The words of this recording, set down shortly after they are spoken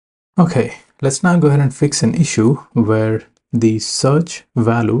Okay, let's now go ahead and fix an issue where the search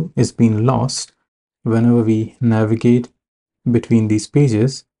value is being lost whenever we navigate between these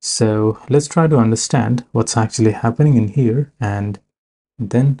pages. So let's try to understand what's actually happening in here, and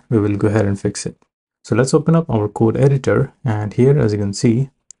then we will go ahead and fix it. So let's open up our code editor, and here, as you can see,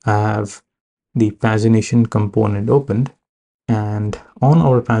 I have the pagination component opened, and on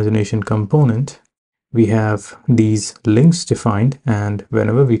our pagination component we have these links defined, and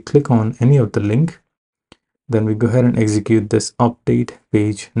whenever we click on any of the link, then we go ahead and execute this update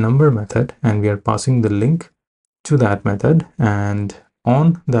page number method, and we are passing the link to that method. And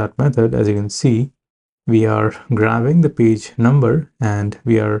on that method, as you can see, we are grabbing the page number and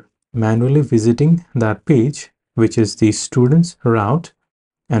we are manually visiting that page, which is the student's route,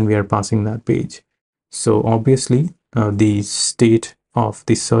 and we are passing that page. So obviously the state of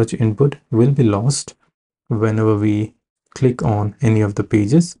the search input will be lost whenever we click on any of the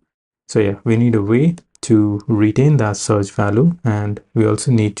pages. So yeah, we need a way to retain that search value, and we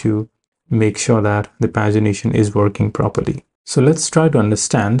also need to make sure that the pagination is working properly. So let's try to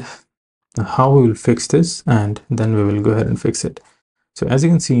understand how we will fix this, and then we will go ahead and fix it. So as you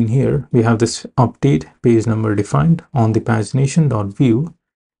can see in here, we have this update page number defined on the pagination.vue,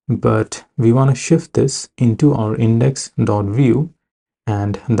 but we want to shift this into our index.vue,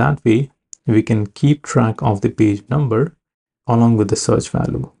 and that way we can keep track of the page number along with the search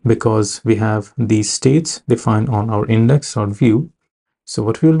value, because we have these states defined on our index.vue. So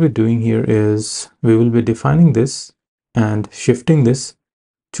what we will be doing here is we will be defining this and shifting this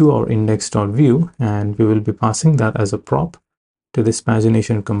to our index.vue, and we will be passing that as a prop to this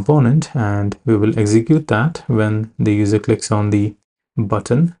pagination component, and we will execute that when the user clicks on the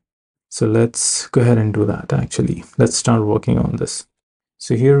button. So let's go ahead and do that. Actually, let's start working on this.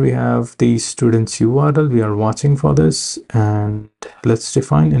 So here we have the student's URL. We are watching for this, and let's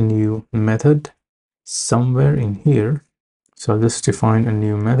define a new method somewhere in here. So I'll just define a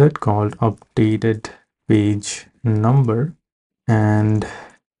new method called updated page number, and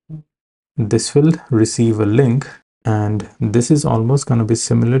this will receive a link, and this is almost going to be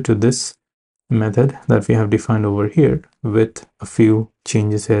similar to this method that we have defined over here with a few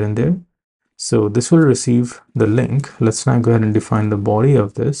changes here and there. So this will receive the link. Let's now go ahead and define the body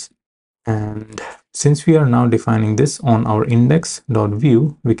of this. And since we are now defining this on our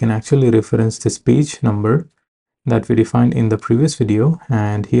index.vue, we can actually reference this page number that we defined in the previous video.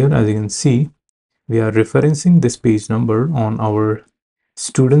 And here, as you can see, we are referencing this page number on our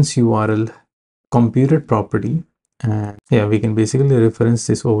student's URL computed property. And yeah, we can basically reference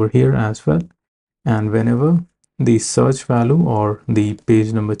this over here as well. And whenever the search value or the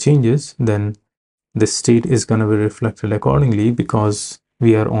page number changes, then the state is going to be reflected accordingly because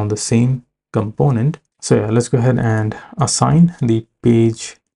we are on the same component. So yeah, let's go ahead and assign the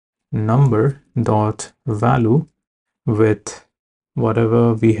page number dot value with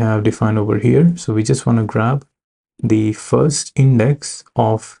whatever we have defined over here. So we just want to grab the first index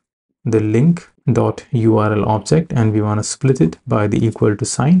of the link.url object, and we want to split it by the equal to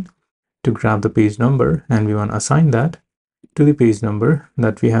sign to grab the page number, and we want to assign that to the page number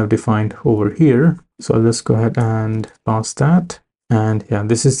that we have defined over here. So I'll just go ahead and pass that, and yeah,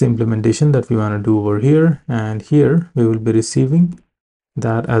 this is the implementation that we want to do over here, and here we will be receiving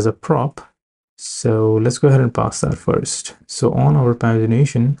that as a prop. So let's go ahead and pass that first. So on our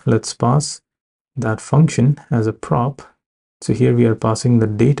pagination, let's pass that function as a prop. So here we are passing the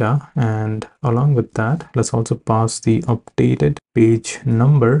data, and along with that, let's also pass the updated page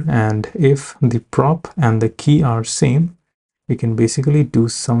number. And if the prop and the key are same, we can basically do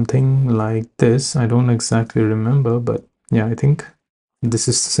something like this. I don't exactly remember, but yeah, I think this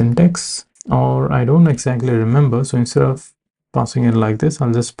is the syntax, or I don't exactly remember. So instead of passing it like this,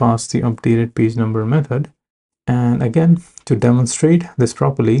 I'll just pass the updated page number method. And again, to demonstrate this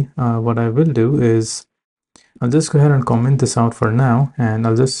properly, what I will do is I'll just go ahead and comment this out for now, and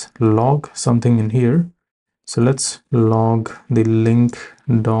I'll just log something in here. So let's log the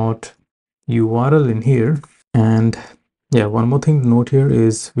link.url in here. And yeah, one more thing to note here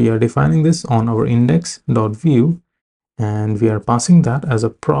is we are defining this on our index.vue, and we are passing that as a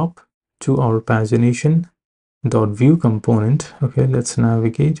prop to our pagination.vue component. Okay, let's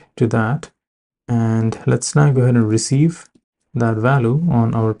navigate to that, and let's now go ahead and receive that value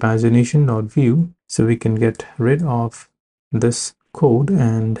on our pagination.vue, so we can get rid of this code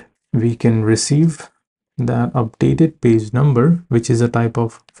and we can receive that updated page number, which is a type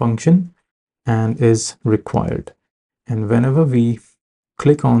of function and is required. And whenever we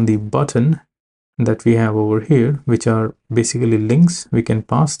click on the button that we have over here, which are basically links, we can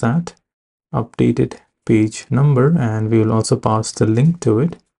pass that updated page number, and we will also pass the link to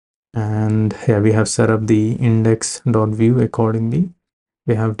it. And here we have set up the index.view accordingly.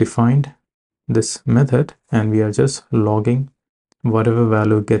 We have defined this method and we are just logging whatever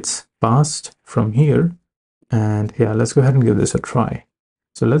value gets passed from here. And yeah, let's go ahead and give this a try.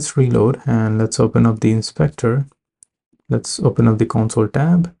 So let's reload and let's open up the inspector. Let's open up the console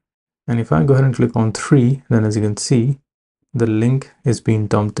tab. And if I go ahead and click on 3, then as you can see, the link is being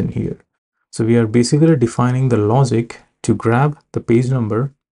dumped in here. So we are basically defining the logic to grab the page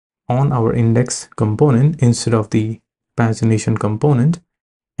number on our index component instead of the pagination component.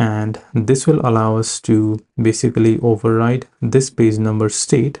 And this will allow us to basically override this page number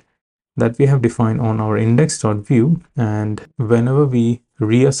state that we have defined on our index.view. And whenever we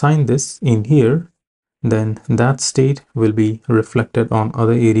reassign this in here, then that state will be reflected on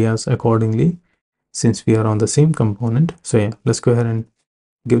other areas accordingly since we are on the same component. So yeah, let's go ahead and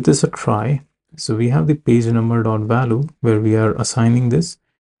give this a try. So we have the page number dot value where we are assigning this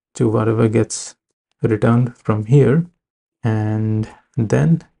to whatever gets returned from here. And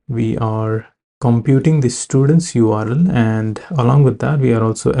then we are computing the student's URL, and along with that we are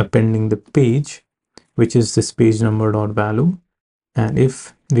also appending the page, which is this page number dot value. And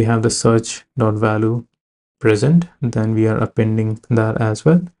if we have the search dot value present, then we are appending that as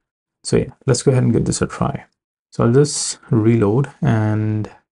well. So yeah, let's go ahead and give this a try. So I'll just reload and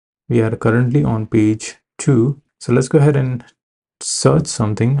we are currently on page 2. So let's go ahead and search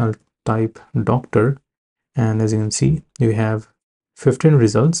something. I'll type doctor, and as you can see, we have 15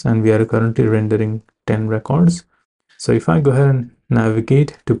 results and we are currently rendering 10 records. So if I go ahead and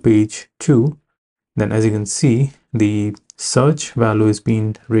navigate to page 2, then as you can see, the search value is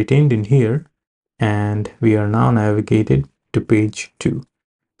being retained in here, and we are now navigated to page 2.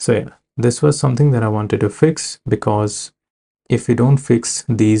 So yeah, this was something that I wanted to fix, because if we don't fix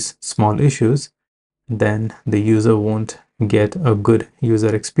these small issues, then the user won't get a good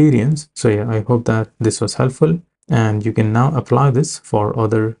user experience. So yeah, I hope that this was helpful, and you can now apply this for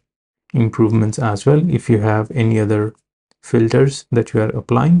other improvements as well. If you have any other filters that you are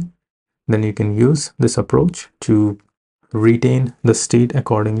applying, then you can use this approach to retain the state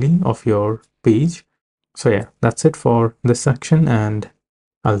accordingly of your page. So yeah, that's it for this section, and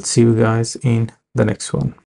I'll see you guys in the next one.